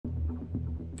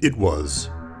It was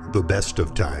the best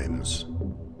of times.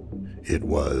 It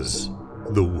was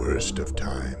the worst of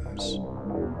times.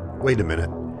 Wait a minute.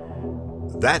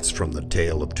 That's from The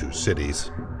Tale of Two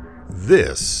Cities.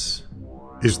 This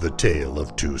is The Tale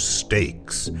of Two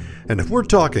Steaks. And if we're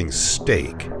talking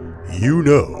steak, you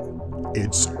know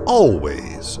it's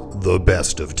always the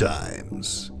best of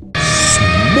times.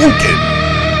 Smoking!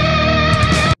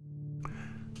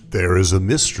 There is a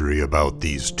mystery about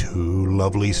these two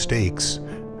lovely steaks.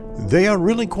 They are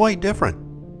really quite different.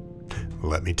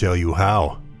 Let me tell you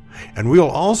how. And we'll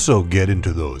also get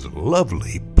into those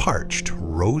lovely parched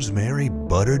rosemary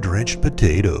butter drenched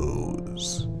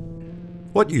potatoes.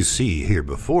 What you see here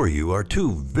before you are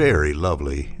two very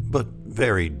lovely but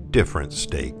very different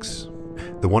steaks.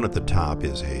 The one at the top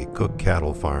is a Cook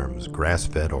Cattle Farm's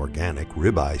grass-fed organic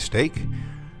ribeye steak,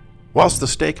 whilst the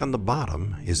steak on the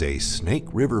bottom is a Snake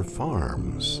River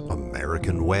Farms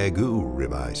American WayGu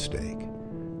ribeye steak.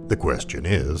 The question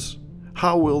is,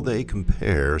 how will they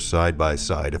compare side by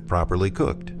side if properly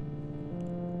cooked?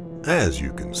 As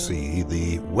you can see,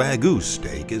 the WayGu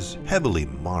steak is heavily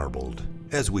marbled,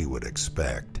 as we would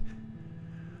expect.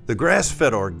 The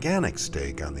grass-fed organic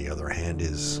steak, on the other hand,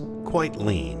 is quite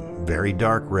lean, very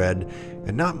dark red,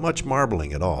 and not much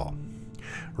marbling at all.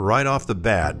 Right off the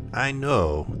bat, I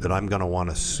know that I'm going to want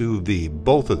to sous vide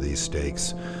both of these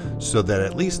steaks so that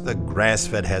at least the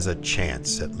grass-fed has a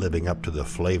chance at living up to the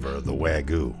flavor of the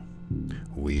WayGu.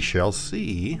 We shall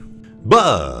see.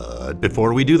 But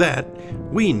before we do that,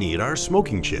 we need our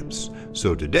smoking chips.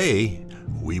 So today,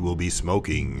 we will be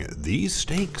smoking these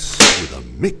steaks with a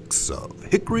mix of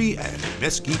hickory and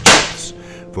mesquite chips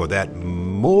for that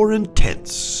more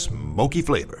intense smoky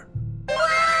flavor.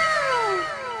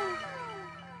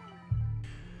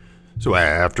 So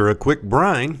after a quick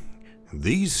brine,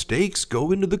 these steaks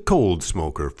go into the cold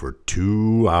smoker for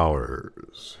 2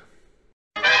 hours.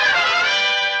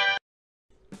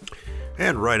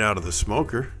 And right out of the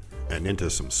smoker and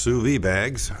into some sous vide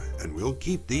bags, and we'll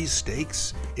keep these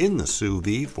steaks in the sous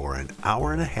vide for an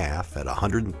hour and a half at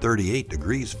 138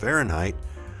 degrees Fahrenheit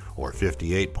or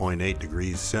 58.8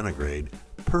 degrees centigrade,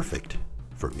 perfect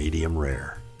for medium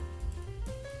rare.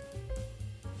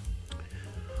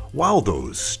 While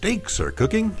those steaks are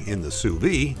cooking in the sous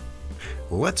vide,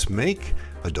 let's make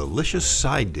a delicious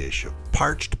side dish of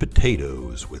parched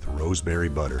potatoes with rosemary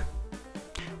butter.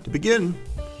 To begin,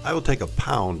 I will take a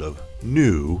pound of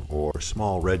new or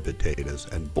small red potatoes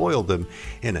and boil them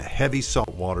in a heavy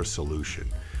salt water solution.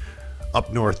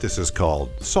 Up north, this is called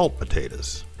salt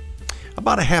potatoes.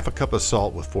 About a half a cup of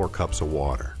salt with 4 cups of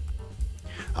water.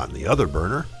 On the other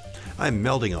burner, I'm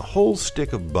melting a whole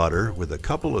stick of butter with a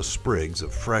couple of sprigs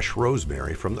of fresh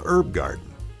rosemary from the herb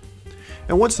garden.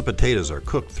 And once the potatoes are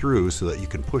cooked through so that you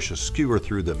can push a skewer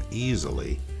through them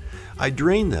easily, I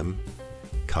drain them,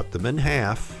 cut them in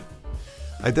half.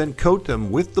 I then coat them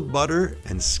with the butter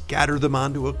and scatter them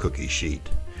onto a cookie sheet.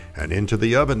 And into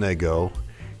the oven they go.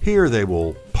 Here they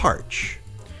will parch.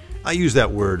 I use that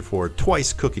word for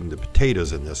twice cooking the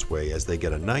potatoes in this way, as they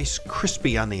get a nice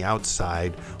crispy on the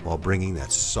outside while bringing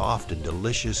that soft and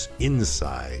delicious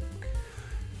inside.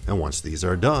 And once these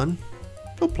are done,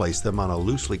 we'll place them on a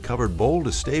loosely covered bowl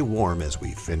to stay warm as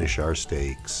we finish our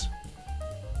steaks.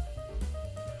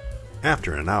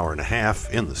 After an hour and a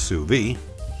half in the sous vide,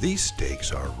 these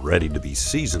steaks are ready to be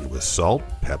seasoned with salt,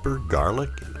 pepper, garlic,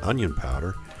 and onion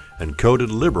powder, and coated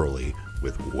liberally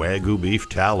with WayGu beef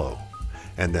tallow.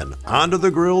 And then onto the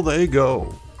grill they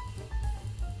go.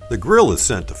 The grill is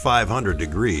sent to 500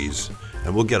 degrees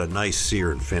and we'll get a nice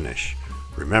sear and finish.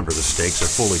 Remember, the steaks are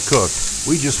fully cooked.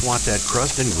 We just want that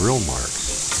crust and grill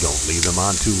marks. Don't leave them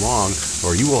on too long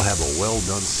or you will have a well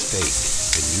done steak.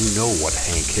 And you know what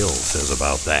Hank Hill says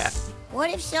about that. What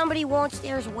if somebody wants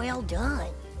theirs well done?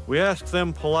 We ask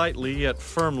them politely yet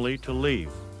firmly to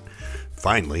leave.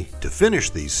 Finally, to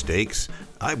finish these steaks,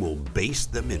 I will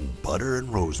baste them in butter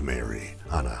and rosemary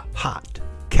on a hot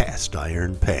cast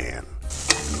iron pan.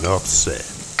 Enough said.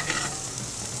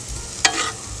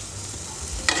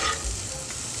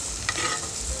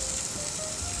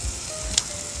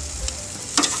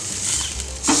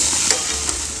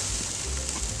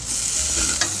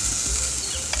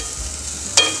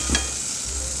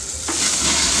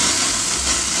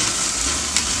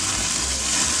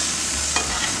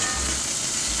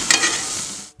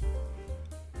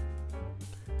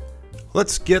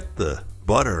 Let's get the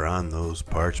butter on those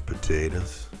parched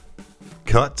potatoes.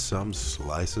 Cut some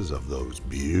slices of those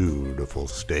beautiful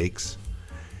steaks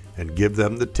and give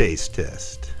them the taste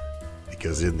test,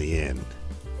 because in the end,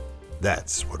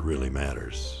 that's what really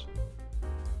matters.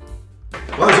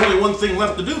 Well, there's only one thing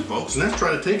left to do, folks, and that's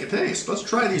try to take a taste. Let's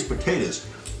try these potatoes.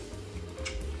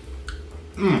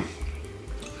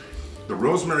 The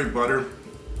rosemary butter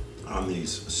on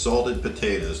these salted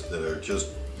potatoes that are just,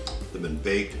 they've been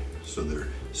baked so they're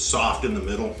soft in the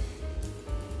middle,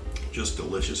 just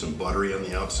delicious and buttery on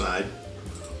the outside.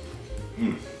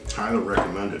 Highly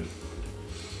recommended.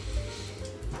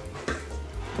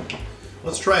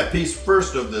 Let's try a piece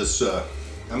first of this.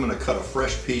 I'm going to cut a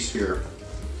fresh piece here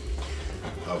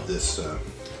of this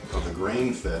of the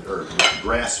grain-fed or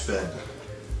grass-fed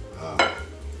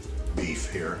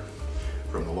beef here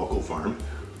from the local farm.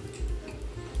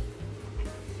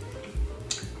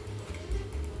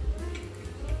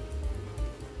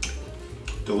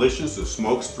 Delicious. The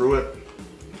smoke's through it.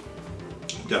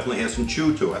 Definitely has some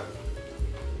chew to it.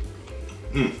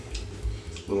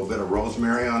 A little bit of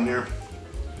rosemary on there.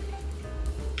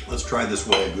 Let's try this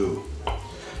WayGu.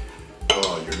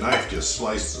 Oh, your knife just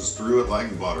slices through it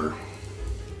like butter.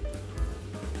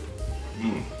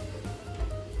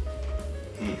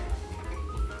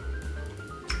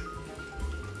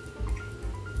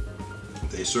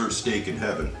 They serve steak in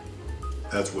heaven.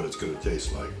 That's what it's going to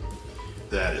taste like.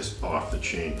 That is off the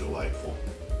chain delightful.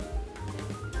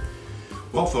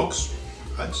 Well, folks,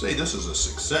 I'd say this is a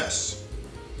success.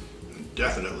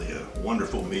 Definitely a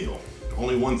wonderful meal.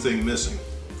 Only one thing missing.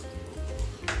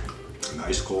 A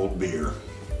nice cold beer.